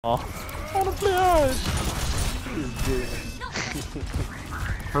Oh. I wanna play Ash!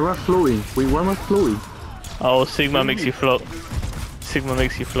 Why am I floating? Wait, why am I floating? Oh, Sigma makes you float. Sigma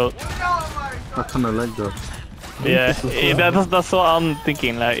makes you float. I kinda like that. Yeah, that's what I'm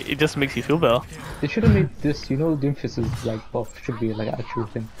thinking, like, it just makes you feel better. They should have made this, you know, Doomfist's like buff should be like an actual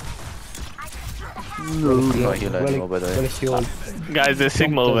thing. No. Not heal anymore, by the way. Guys, there's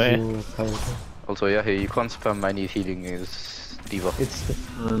Sigma over here. Also, yeah, you can't spam any healing is Diva. It's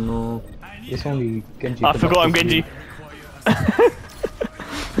No. it's only Genji. I forgot I'm Genji.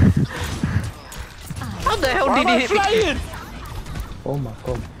 How the hell did he hit me? Oh my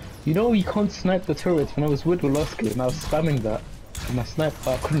god. You know you can't snipe the turrets. When I was with last game, I was spamming that. And I sniped,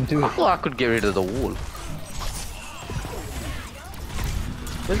 but I couldn't do I it. thought I could get rid of the wall.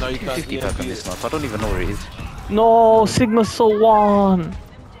 No, you can't 50 back on this map. I don't even know where it is. No, Sigma's so one.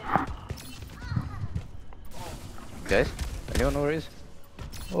 Guys, anyone know where it is?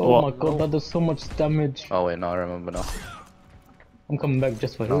 Oh What? my god, that does so much damage. Oh wait, no, I remember now. I'm coming back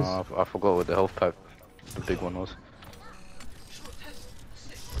just for No, his. I forgot what the health pack, the big one was.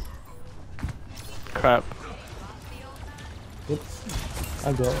 Crap.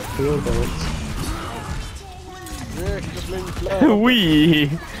 I got real bullets. Yeah, just made me fly.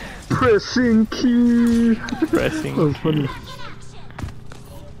 Wee! Pressing key! Pressing. That was funny.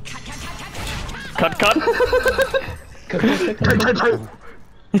 Cut, cut!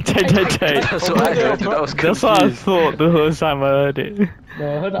 Tight, tight, tight. That's what I heard, that was That's what I confused. thought the whole time I heard it.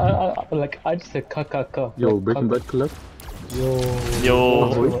 No, I heard, I just said ka. Yo, Breaking Bad collab. Yo. Yo,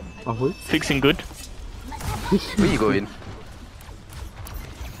 Ahoy. Ahoy. fixing good. Where you going?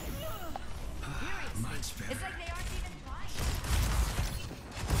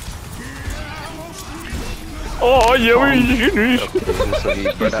 Oh, yeah, Okay, so he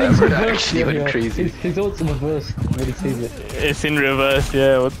brother actually went crazy. His ult's in reverse when he saves it. it's in reverse,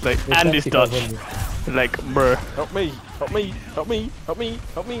 yeah, with like, and it's actually dodge. quite Like, bruh. Help me! Help me! Help me! Help me!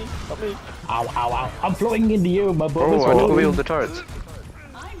 Help me! Help me! Ow, ow, ow. I'm floating in the air, my bro. Bro, I took away all the turrets.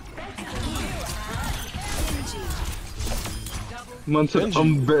 Man said,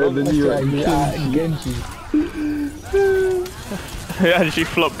 I'm better than you at killing. Genji. And she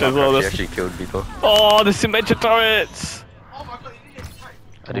flopped as well. She That's... actually killed me though. Oh, the Symmetra turrets!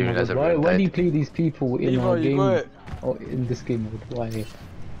 I didn't realize Why everyone do you died. play these people in Diva, our you game? got it. Or in this game mode? Why?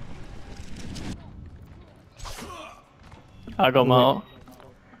 I got my ult.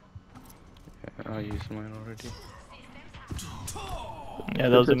 I used mine already. Yeah,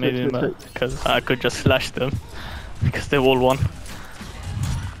 that was amazing, man. Because I could just slash them. Because they all won.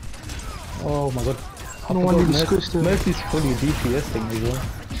 Oh my god. I don't want to discuss that. Mercy's fully DPS thing as well.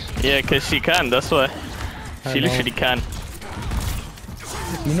 Yeah, because she can, that's why. I She know. literally can.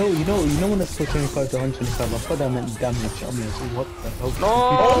 You know when it's 25 to 125, I thought that meant damage. I'm like, what the hell? No,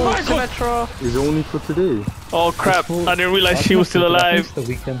 Oh my God. Symmetra! Is it only for today? Oh crap, I didn't realize she was still I think alive. it's the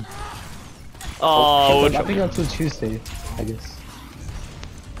weekend. Oh, I think until Tuesday, I guess.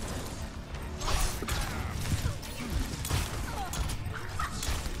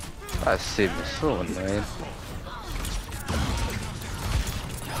 That sim is so annoying.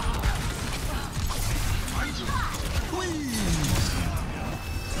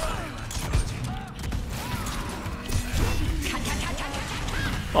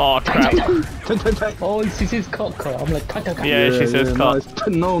 oh crap. Oh, she says cock. I'm like, ka. Yeah, she says no, cut. it's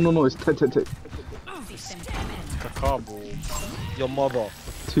no, it's tight. Kakabo. Your mother.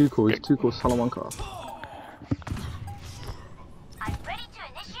 Tuco, it's Tuco Salamanca.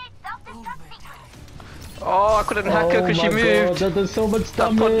 Oh, I couldn't hack her because she moved. That does so much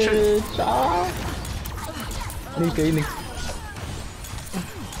That punch- damage. Ah. I need healing.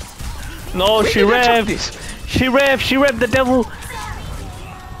 No, she did I chop revved. this? She revved the devil.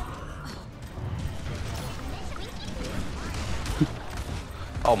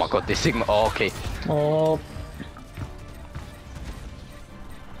 Oh my god, this Sigma. Oh, okay. Oh,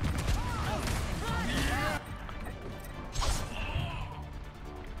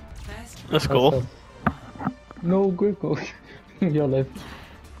 Let's go. no, Greco. You're alive.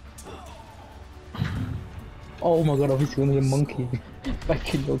 Oh my god, obviously only a monkey.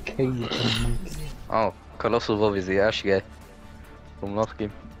 Back in your cave, you monkey. Oh, Colossal Wolf is the Ash guy from last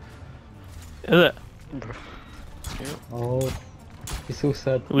game. Is it? Oh, he's so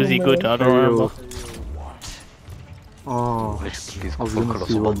sad. Was he Oh, good? man. I don't remember. Oh, He's I was full gonna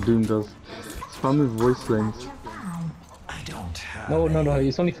see Colossal what Wolf. Doom does. Spam with voice lines. No,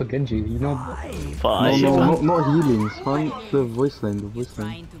 it's only for Genji. You know. Fine. No, not healing. Spam the voice line,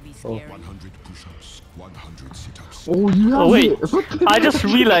 Oh, oh you have Oh wait, it. What the I just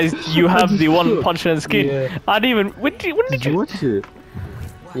realized you have the one punch and skin. Yeah. I didn't even. When did Did you you? watch it?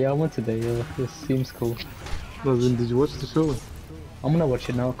 Yeah, I went today. Yeah, this seems cool. Well, then did you watch the show? I'm gonna watch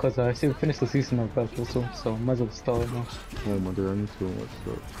it now because I still finished the season of Better soon, so I might as well start it now. Oh my god, I need to watch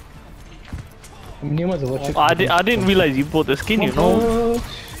that. I mean, you might as well watch it. I didn't realize you bought the skin, you know?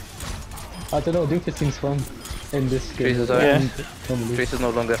 I don't know, Doomfist seems fun in this game. Traces Yeah. Normally. Trace is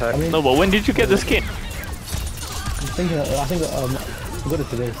no longer hacked. I mean, No, but when did you get the skin? I'm thinking, I think I got it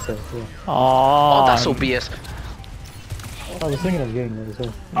today, so yeah. Oh, Oh, that's so BS. I was thinking of getting it as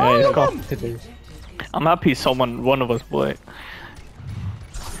well. Yeah, it's gone. Today. I'm happy one of us bought it.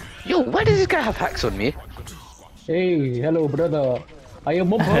 Yo, why does this guy have hacks on me? Hey, hello brother. I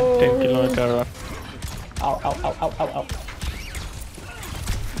am a Thank you, boy. Lord Gara. Ow, ow, ow, ow, ow, ow.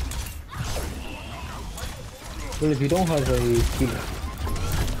 Well, if you don't have a healer,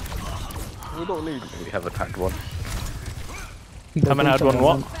 We don't need. We haven't hacked one. Haven't had one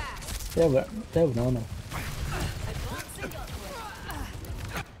what? Yeah, but no.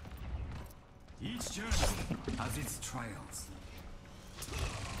 Each journey has its trials.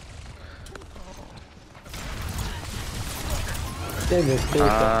 David.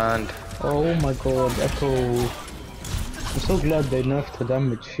 And Oh my god, Echo. I'm so glad they nerfed her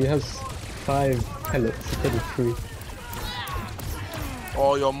damage. She has 5 pellets instead of 3.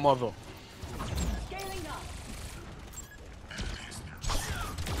 Oh, your mother.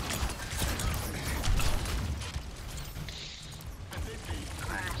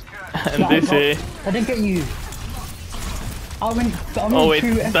 And this is. I didn't get you. I'm in Oh, wait,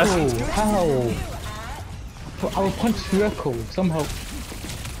 through Echo. that's- How? I will punch through Echo somehow.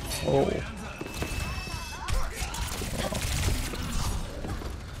 Oh.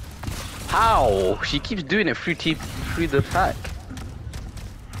 how? She keeps doing it through the pack.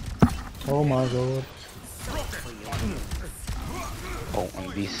 Oh my god. Oh,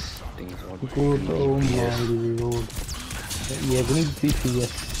 and these things are Good, oh my god. Yeah, we need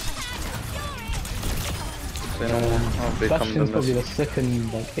DPS. Then I'll become Bastion's the probably mess. the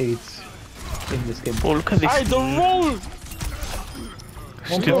second like aids in this game. Oh, look at Hey, this the roll!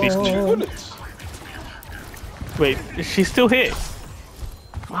 stupid. Bullets. Wait, is she still here?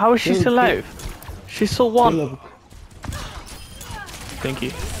 How is she still alive? She saw one. Thank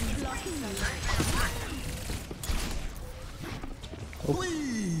you.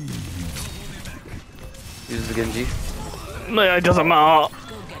 Use the Genji. No, it doesn't matter.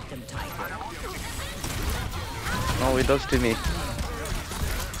 No, it does to me.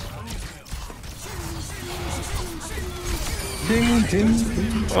 Ding, ding,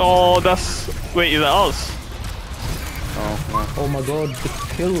 ding. Oh, that's. Wait, is that us? Oh, Oh my god, just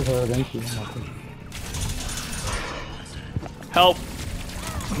kill her, thank you. Oh my Help.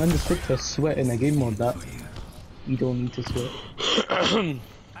 god. Man, just picked her sweat in a game mode that you don't need to sweat.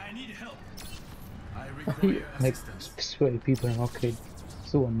 I need help. I require Like, sweaty people in arcade.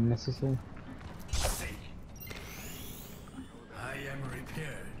 So unnecessary. I am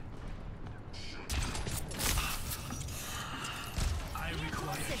repaired. I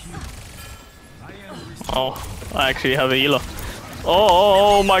require healing. I am Oh, I actually have a healer.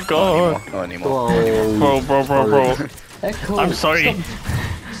 Oh my god. not anymore. Oh, Bro. Echo! I'm sorry.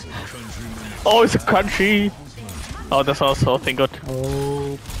 Oh, it's a country. Oh, that's also. Thank God.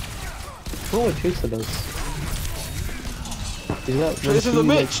 Oh. What Tracer does? Is that when This is a she,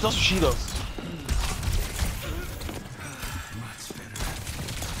 like, bitch. That's what she does.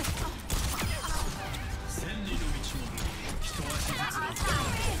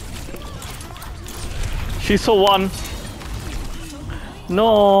 She saw one.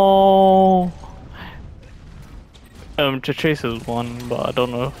 No. Tracer's one, but I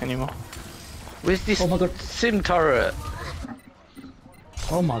don't know anymore. Where's this Oh my god. sim turret?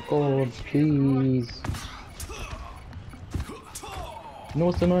 Oh my god, please. You know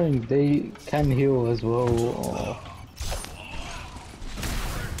what's annoying? They can heal as well. Oh.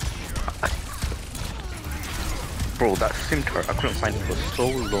 Bro, that sim turret, I couldn't find it for so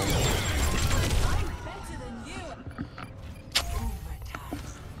long.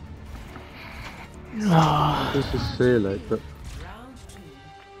 just to say like that.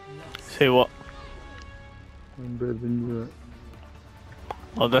 Say what? I'm better than you.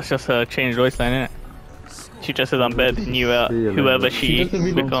 Oh, that's just a changed voice line, innit? She just says I'm better than you at whoever she doesn't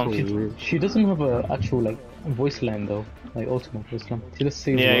really becomes. so weird. She doesn't have a actual like voice line though, like ultimate voice line. She just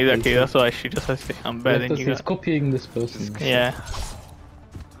says Yeah, what exactly. they That's why she just has to say I'm better than you It's at. copying this person. Yeah.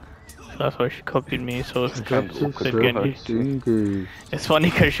 So that's why she copied me, so it's Kind of the awkward. Genji. English. It's funny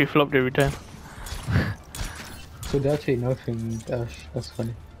because she flopped every time. So they're actually nerfing Dash. That's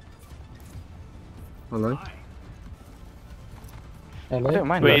funny. Hello? I I like. don't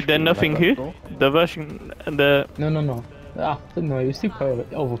mind. Wait, Rush then being nothing like who? that, though. The version, the. No. Ah, no, it was too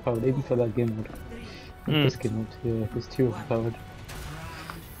overpowered even for that game mode. Mm. This game mode, yeah, it's too overpowered.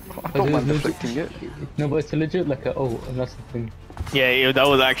 I don't mind deflecting it. No, but it's a legit like a oh, and that's the thing. Yeah, that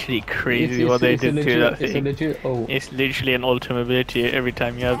was actually crazy what they did to that It's a thing. legit oh. It's literally an ultimate ability every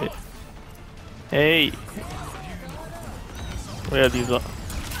time you have it. Hey! Where are these lot?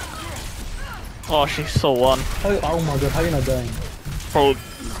 Oh, she's so one. Oh my god, how you not dying? Bro,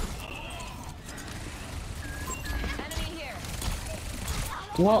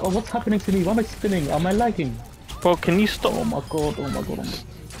 What? What's happening to me? Why am I spinning? Am I lagging? bro, can you stop? Oh my god, oh my god, oh my god.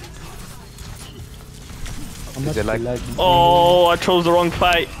 I'm Is it actually like- lagging. Oh, I chose the wrong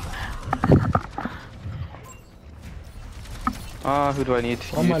fight. Who do I need?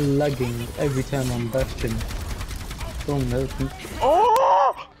 Why am I lagging every time I'm Bastion? Don't help me.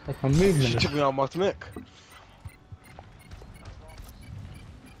 Oh! Like my movement. She took me out my neck.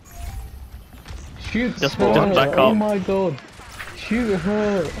 Shoot Just her! moved back Oh up. my god! Shoot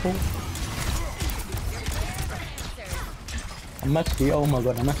her! Oh. I'm actually, oh my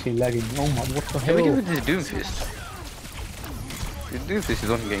god, I'm actually lagging. Oh my, what the What do we do hell? with this Doomfist? This Doomfist is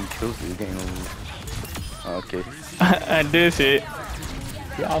only getting kills, he's getting okay. And this it.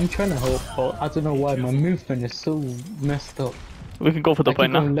 Yeah, I'm trying to help, but I don't know why my movement is so messed up. We can go for the I point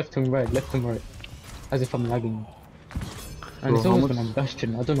keep now. going left and right, as if I'm lagging. And Bro, it's how always much- when I'm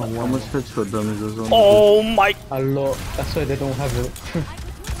Bastion, I don't know How why. much headshot damage is on? Oh my! A lot, that's why they don't have it.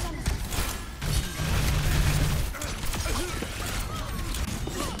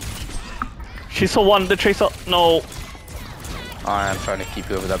 She's so one, the tracer. No. I'm trying to keep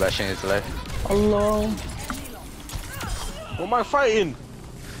you over that Bastion is alive. Allah. What am I fighting?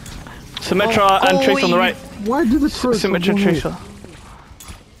 Symmetra and Tracer on the right. Why did the tracer Symmetra, go Tracer.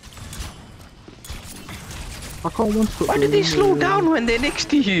 I can't want to. Why do they slow down when they're next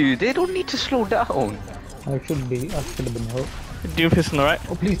to you? They don't need to slow down. I should have been helped. Doomfist on the right.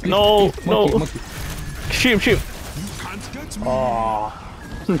 Oh please, please. No, please. no. Monkey. Shoot him, shoot him. Can't get me. Oh.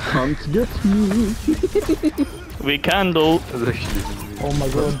 Can't get me. We can though. Oh my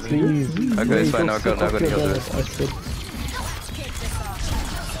god, please. Okay, it's Please, fine, don't I'll go, suck I'll up go your the other guys, I said.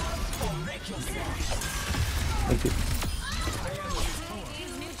 Thank you.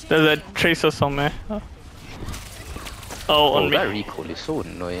 There's a Tracer somewhere. Oh, Oh, on me. that recoil is so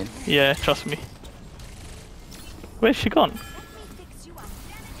annoying. Yeah, trust me. Where's she gone?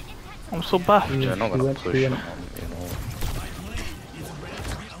 I'm so bad. They're not gonna went- push, we went- you know.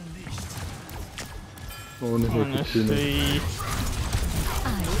 I wanna hit the tuner. Honestly.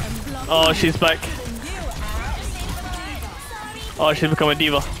 Oh, she's back. Oh, she's become a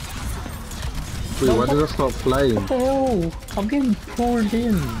diva. Wait, why did I start flying? Oh, I'm getting pulled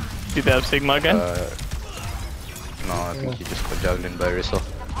in. Did they have Sigma again? No, I think he just got javelin by Rissa.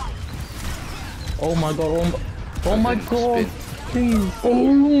 Oh my god, oh my Spin, god. spin. Please.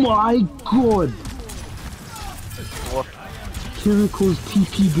 Oh my god! What? Kiriko's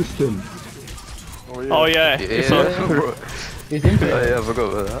TP distance. Oh yeah, it's Yeah, on. bro. It's in there. Yeah, I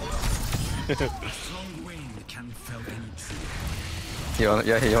forgot about that. Strong wind can fell any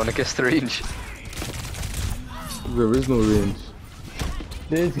tree. You wanna guess the range? There is no range.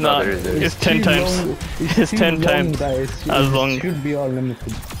 There's Nah, there is, there is. it's 10 too times. long- It's too 10 long, times guys. as It long. should be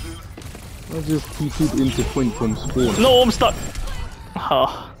unlimited. I just TP'd into point from spawn. No, I'm stuck.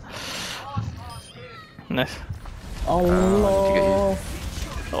 Oh. Nice. Allah.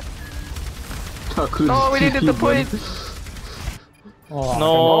 I couldn't No, we needed the TP, point. Oh, I'm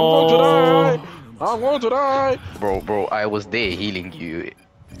No. going to die! I'm going to die! Bro, I was there healing you.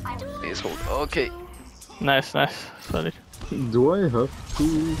 This whole okay. Nice, nice. Solid. Do I have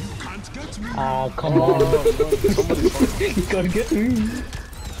to? Can't get me. Ah, come on. You gotta get me.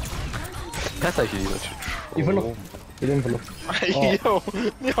 That's actually such a You fell off. You didn't fall off. Yo,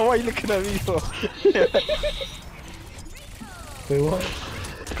 why are you looking at me for? Wait, what?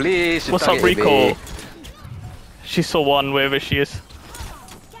 Please. What's up, target Rico? me. She's so one wherever she is.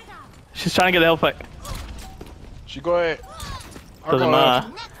 She's trying to get the health back. She got it. I Doesn't got her.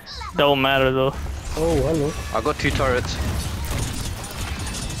 matter. Don't matter though. Oh, hello. I got 2 turrets.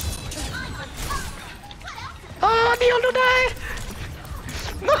 Oh, Neil, don't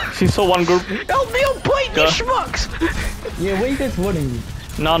die! She's so one group. Help me on point, Go. you schmucks! Yeah, where you guys running?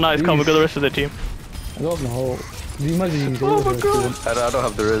 No, it's coming. We got the rest of the team. I don't know. Do you imagine you Oh my god! I don't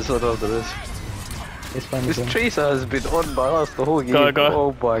have the res, I don't have the res. It's fine. This It's fine. Tracer has been on by us the whole game. Go.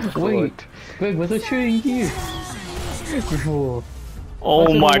 Oh my god. Wait, was I shooting you? Before. Oh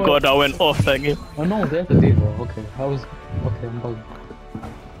don't my know god, I went off that game. Oh no, there's a diva. Okay, I was. Okay, I'm bugged.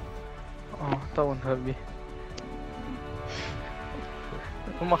 Oh, that one hurt me.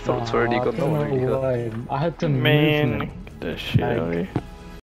 Oh, my throat's Ah, already I gone. That don't one know already hurt. why. I had to move. Man, that shit, Like- are we?